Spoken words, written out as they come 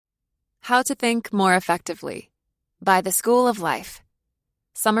How to Think More Effectively by The School of Life.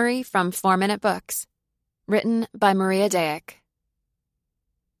 Summary from 4-Minute Books. Written by Maria Dayek.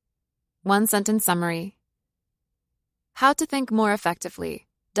 One-sentence summary. How to Think More Effectively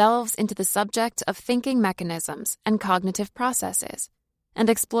delves into the subject of thinking mechanisms and cognitive processes, and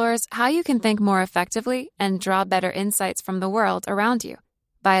explores how you can think more effectively and draw better insights from the world around you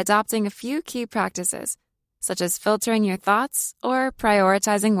by adopting a few key practices, such as filtering your thoughts or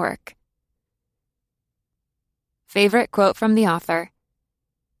prioritizing work. Favorite quote from the author.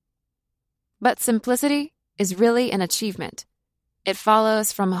 But simplicity is really an achievement. It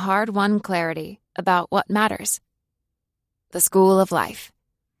follows from hard-won clarity about what matters. The School of Life.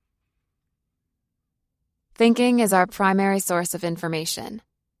 Thinking is our primary source of information.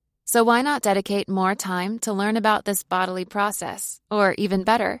 So why not dedicate more time to learn about this bodily process, or even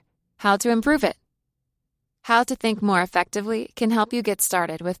better, how to improve it? How to Think More Effectively can help you get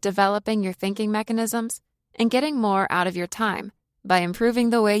started with developing your thinking mechanisms and getting more out of your time by improving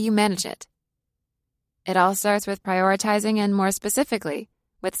the way you manage it. It all starts with prioritizing and, more specifically,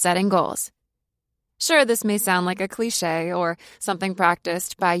 with setting goals. Sure, this may sound like a cliche or something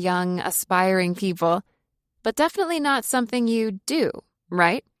practiced by young, aspiring people, but definitely not something you do,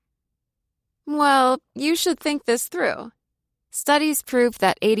 right? Well, you should think this through. Studies prove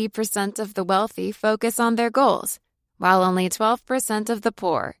that 80% of the wealthy focus on their goals, while only 12% of the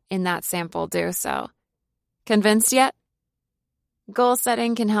poor in that sample do so. Convinced yet? Goal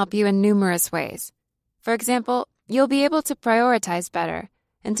setting can help you in numerous ways. For example, you'll be able to prioritize better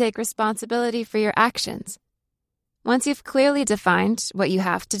and take responsibility for your actions. Once you've clearly defined what you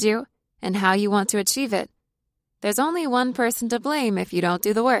have to do and how you want to achieve it, there's only one person to blame if you don't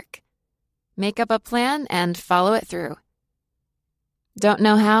do the work. Make up a plan and follow it through. Don't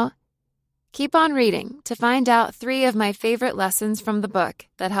know how? Keep on reading to find out 3 of my favorite lessons from the book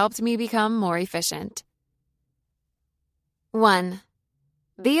that helped me become more efficient. 1.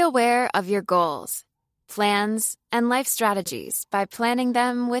 Be aware of your goals, plans, and life strategies by planning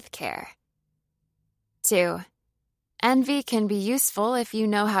them with care. 2. Envy can be useful if you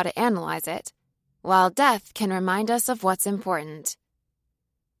know how to analyze it, while death can remind us of what's important.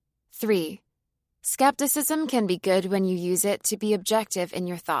 3. Skepticism can be good when you use it to be objective in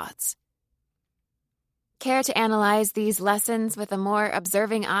your thoughts. Care to analyze these lessons with a more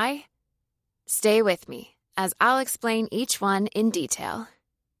observing eye? Stay with me, as I'll explain each one in detail.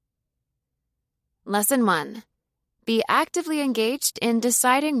 Lesson 1. Be actively engaged in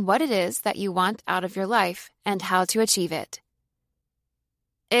deciding what it is that you want out of your life and how to achieve it.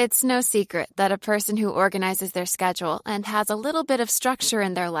 It's no secret that a person who organizes their schedule and has a little bit of structure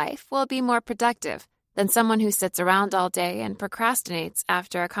in their life will be more productive than someone who sits around all day and procrastinates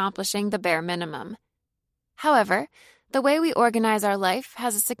after accomplishing the bare minimum. However, the way we organize our life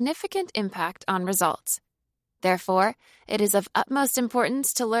has a significant impact on results. Therefore, it is of utmost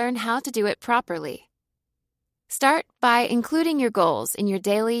importance to learn how to do it properly. Start by including your goals in your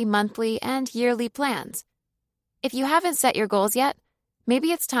daily, monthly, and yearly plans. If you haven't set your goals yet,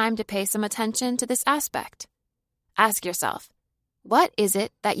 maybe it's time to pay some attention to this aspect. Ask yourself, what is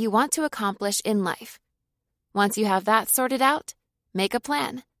it that you want to accomplish in life? Once you have that sorted out, make a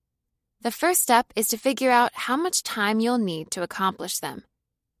plan. The first step is to figure out how much time you'll need to accomplish them.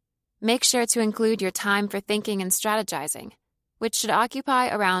 Make sure to include your time for thinking and strategizing, which should occupy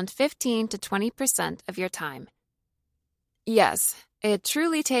around 15 to 20% of your time. Yes, it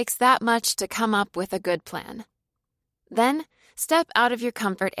truly takes that much to come up with a good plan. Then, step out of your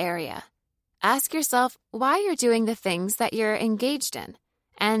comfort area. Ask yourself why you're doing the things that you're engaged in,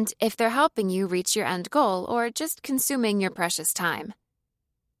 and if they're helping you reach your end goal or just consuming your precious time.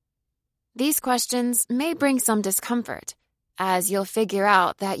 These questions may bring some discomfort, as you'll figure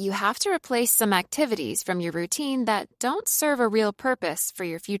out that you have to replace some activities from your routine that don't serve a real purpose for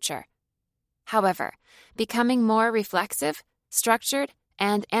your future. However, becoming more reflexive, structured,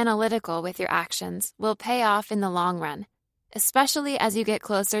 and analytical with your actions will pay off in the long run, especially as you get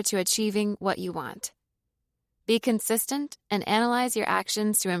closer to achieving what you want. Be consistent and analyze your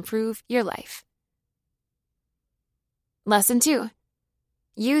actions to improve your life. Lesson 2.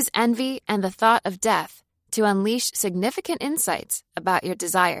 Use envy and the thought of death to unleash significant insights about your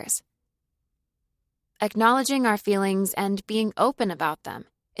desires. Acknowledging our feelings and being open about them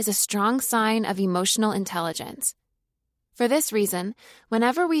is a strong sign of emotional intelligence. For this reason,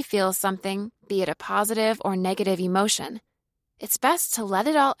 whenever we feel something, be it a positive or negative emotion, it's best to let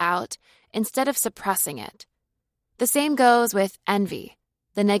it all out instead of suppressing it. The same goes with envy,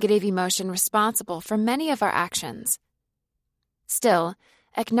 the negative emotion responsible for many of our actions. Still,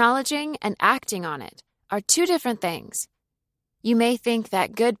 acknowledging and acting on it are 2 different things. You may think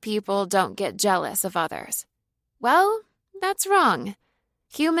that good people don't get jealous of others. Well, that's wrong.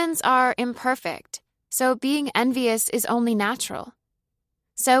 Humans are imperfect, so being envious is only natural.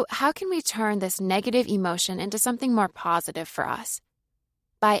 So how can we turn this negative emotion into something more positive for us?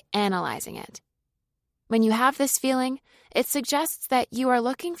 By analyzing it. When you have this feeling, it suggests that you are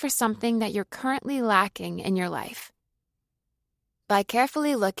looking for something that you're currently lacking in your life. By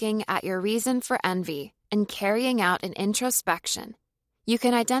carefully looking at your reason for envy and carrying out an introspection, you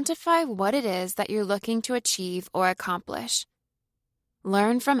can identify what it is that you're looking to achieve or accomplish.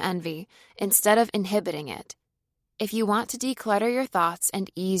 Learn from envy instead of inhibiting it, if you want to declutter your thoughts and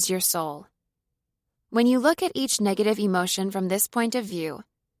ease your soul. When you look at each negative emotion from this point of view,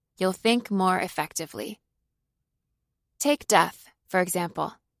 you'll think more effectively. Take death, for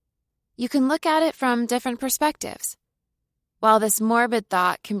example. You can look at it from different perspectives. While this morbid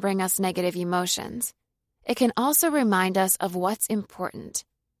thought can bring us negative emotions, it can also remind us of what's important.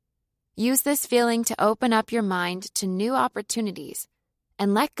 Use this feeling to open up your mind to new opportunities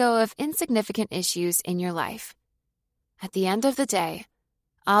and let go of insignificant issues in your life. At the end of the day,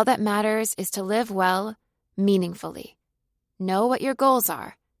 all that matters is to live well, meaningfully. Know what your goals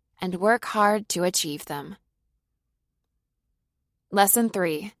are and work hard to achieve them. Lesson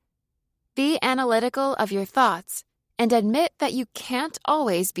 3. Be analytical of your thoughts and admit that you can't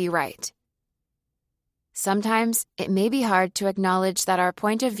always be right. Sometimes it may be hard to acknowledge that our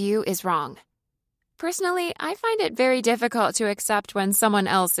point of view is wrong. Personally, I find it very difficult to accept when someone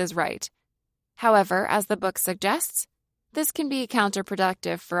else is right. However, as the book suggests, this can be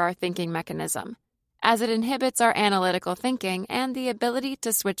counterproductive for our thinking mechanism, as it inhibits our analytical thinking and the ability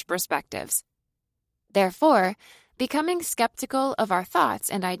to switch perspectives. Therefore, becoming skeptical of our thoughts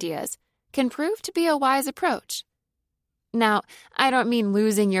and ideas can prove to be a wise approach. Now, I don't mean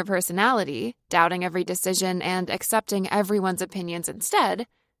losing your personality, doubting every decision, and accepting everyone's opinions instead.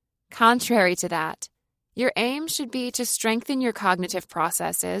 Contrary to that, your aim should be to strengthen your cognitive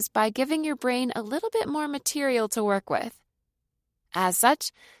processes by giving your brain a little bit more material to work with. As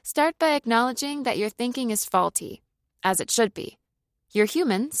such, start by acknowledging that your thinking is faulty, as it should be. You're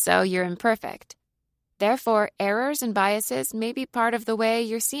human, so you're imperfect. Therefore, errors and biases may be part of the way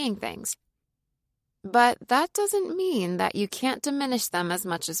you're seeing things. But that doesn't mean that you can't diminish them as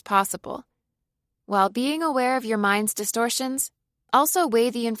much as possible. While being aware of your mind's distortions, also weigh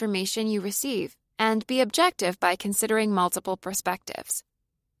the information you receive and be objective by considering multiple perspectives.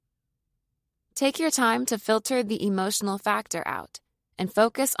 Take your time to filter the emotional factor out and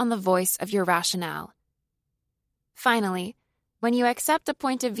focus on the voice of your rationale. Finally, when you accept a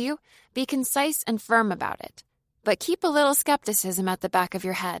point of view, be concise and firm about it, but keep a little skepticism at the back of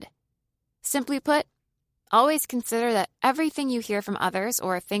your head. Simply put, always consider that everything you hear from others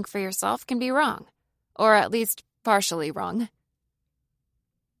or think for yourself can be wrong, or at least partially wrong.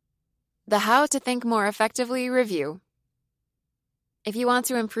 The How to Think More Effectively review. If you want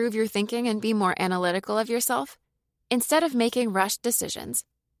to improve your thinking and be more analytical of yourself, instead of making rushed decisions,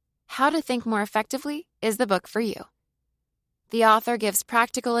 How to Think More Effectively is the book for you. The author gives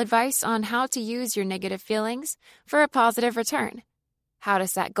practical advice on how to use your negative feelings for a positive return, how to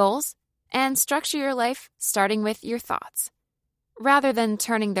set goals, and structure your life starting with your thoughts. Rather than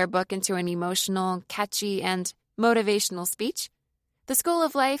turning their book into an emotional, catchy, and motivational speech, the School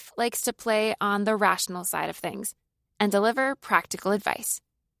of Life likes to play on the rational side of things and deliver practical advice.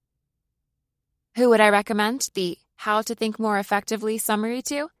 Who would I recommend the How to Think More Effectively summary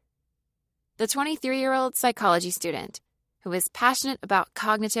to? The 23-year-old psychology student who is passionate about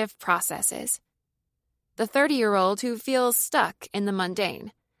cognitive processes. The 30-year-old who feels stuck in the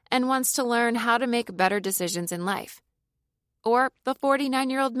mundane and wants to learn how to make better decisions in life. Or the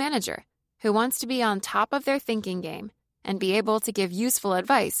 49-year-old manager who wants to be on top of their thinking game and be able to give useful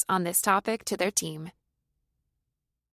advice on this topic to their team.